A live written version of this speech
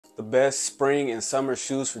the best spring and summer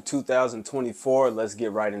shoes for 2024. Let's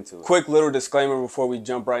get right into it. Quick little disclaimer before we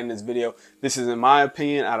jump right in this video. This is, in my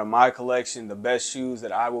opinion, out of my collection, the best shoes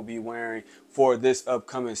that I will be wearing for this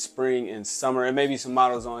upcoming spring and summer. And maybe some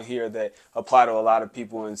models on here that apply to a lot of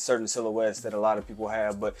people in certain silhouettes that a lot of people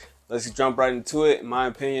have. But let's jump right into it. In my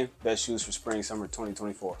opinion, best shoes for spring, summer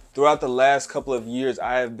 2024. Throughout the last couple of years,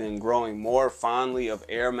 I have been growing more fondly of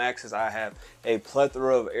Air Maxes. I have a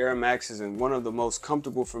plethora of Air Maxes, and one of the most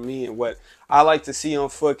comfortable for me and what I like to see on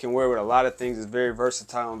foot, can wear with a lot of things, is very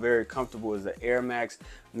versatile and very comfortable, is the Air Max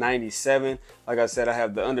 97. Like I said, I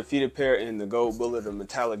have the undefeated pair in the gold bullet or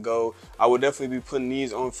metallic gold. I will definitely be putting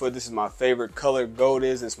these on foot. This is my favorite color. Gold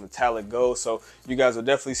is, it's metallic gold. So you guys will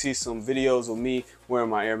definitely see some videos of me wearing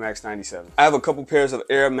my Air Max 97. I have a couple pairs of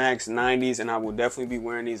Air Max 90s, and I will definitely be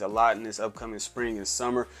wearing these a lot in this upcoming spring and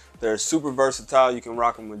summer. They're super versatile. You can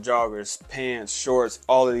rock them with joggers, pants, shorts,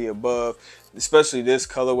 all of the above, especially this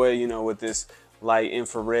colorway, you know, with this light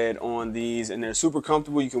infrared on these, and they're super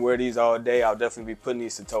comfortable. You can wear these all day. I'll definitely be putting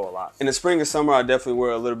these to toe a lot. In the spring and summer, I definitely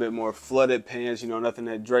wear a little bit more flooded pants, you know, nothing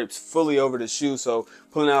that drapes fully over the shoe. So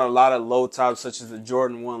pulling out a lot of low tops, such as the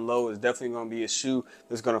Jordan 1 low, is definitely going to be a shoe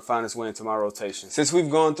that's going to find its way into my rotation. Since we've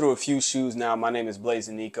gone through a few shoes now, my name is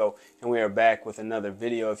Blazing Nico, and we are back with another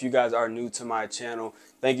video. If you guys are new to my channel,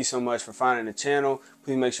 thank you so much for finding the channel.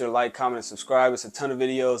 Please make sure to like, comment, and subscribe. It's a ton of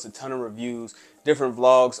videos, a ton of reviews, different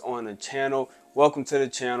vlogs on the channel. Welcome to the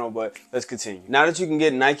channel, but let's continue. Now that you can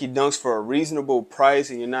get Nike Dunks for a reasonable price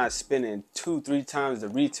and you're not spending 2-3 times the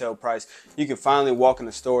retail price, you can finally walk in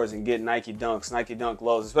the stores and get Nike Dunks, Nike Dunk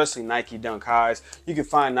lows, especially Nike Dunk highs. You can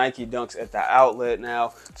find Nike Dunks at the outlet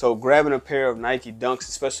now. So grabbing a pair of Nike Dunks,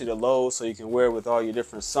 especially the lows, so you can wear with all your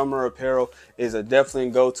different summer apparel, is a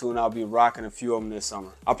definitely go-to, and I'll be rocking a few of them this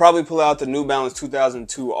summer. I'll probably pull out the New Balance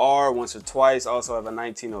 2002R once or twice. I also have a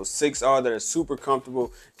 1906R that are super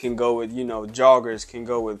comfortable, can go with, you know, joggers, can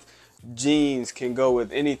go with jeans, can go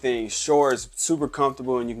with anything, shorts, super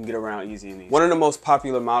comfortable, and you can get around easy and easy. One of the most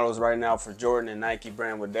popular models right now for Jordan and Nike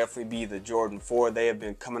brand would definitely be the Jordan 4. They have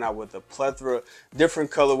been coming out with a plethora of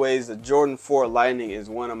different colorways. The Jordan 4 Lightning is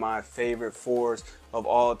one of my favorite 4s of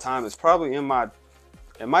all time. It's probably in my,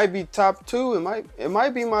 it might be top 2. It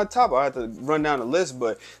might be my top. I have to run down the list,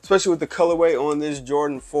 but especially with the colorway on this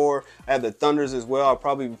Jordan 4, I have the Thunders as well. I'll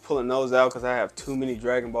probably be pulling those out because I have too many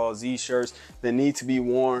Dragon Ball Z shirts that need to be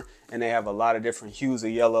worn, and they have a lot of different hues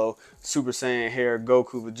of yellow, Super Saiyan hair,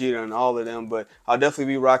 Goku, Vegeta, and all of them. But I'll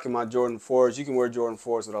definitely be rocking my Jordan 4s. You can wear Jordan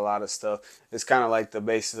 4s with a lot of stuff. It's kind of like the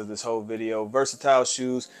basis of this whole video. Versatile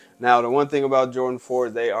shoes. Now, the one thing about Jordan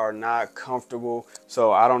 4s, they are not comfortable.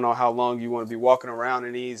 So I don't know how long you want to be walking around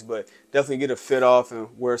in these, but definitely get a fit off and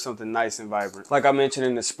wear something nice and vibrant. Like I mentioned,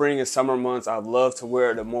 in the spring and summer months, I love to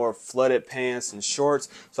wear the more flooded pants and shorts.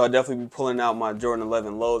 So I'll definitely be pulling out my Jordan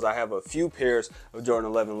 11 lows. I have a few pairs of Jordan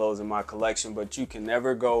 11 lows in my collection, but you can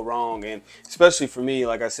never go wrong. And especially for me,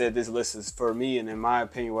 like I said, this list is for me and in my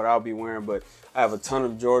opinion what I'll be wearing, but I have a ton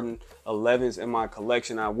of Jordan 11s in my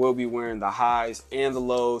collection. I will be wearing the highs and the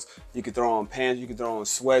lows. You can throw on pants, you can throw on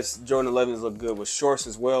sweats. Jordan 11s look good with shorts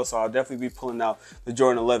as well, so I'll definitely be pulling out the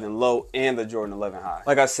Jordan 11 low and the Jordan 11 high.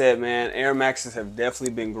 Like I said, man, Air Maxes have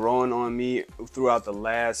definitely been growing on me throughout the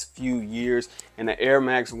last few years, and the Air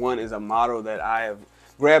Max 1 is a model that I have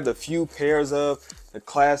grabbed a few pairs of. The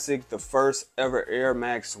classic, the first ever Air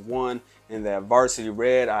Max 1 in that varsity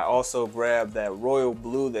red. I also grabbed that royal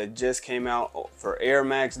blue that just came out for Air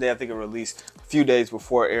Max Day. I think it released a few days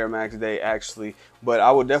before Air Max Day actually, but I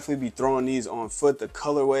would definitely be throwing these on foot. The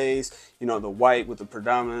colorways, you know, the white with the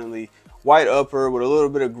predominantly white upper with a little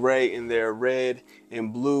bit of gray in their red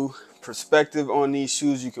and blue perspective on these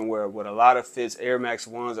shoes. You can wear with a lot of fits. Air Max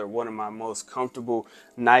 1s are one of my most comfortable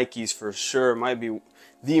Nikes for sure. Might be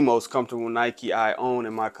the most comfortable Nike I own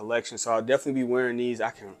in my collection, so I'll definitely be wearing these.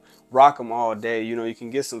 I can rock them all day. You know, you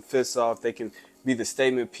can get some fits off. They can be the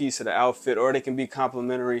statement piece of the outfit, or they can be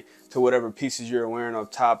complementary to whatever pieces you're wearing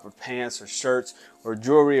up top, or pants or shirts or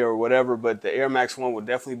jewelry or whatever. But the Air Max 1 will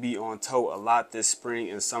definitely be on toe a lot this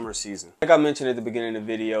spring and summer season. Like I mentioned at the beginning of the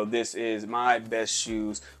video, this is my best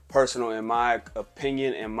shoes, personal in my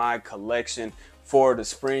opinion, and my collection for the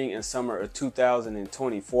spring and summer of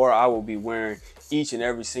 2024. I will be wearing each and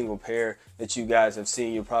every single pair that you guys have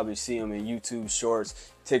seen. You'll probably see them in YouTube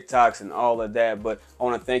shorts, TikToks, and all of that. But I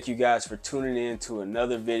want to thank you guys for tuning in to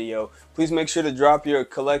another video. Please make sure to drop your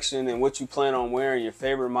collection and what you plan on wearing, your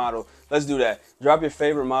favorite model. Let's do that. Drop your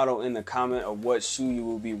favorite model in the comment of what shoe you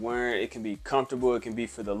will be wearing. It can be comfortable, it can be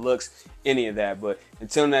for the looks, any of that. But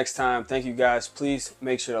until next time, thank you guys. Please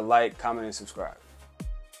make sure to like, comment, and subscribe.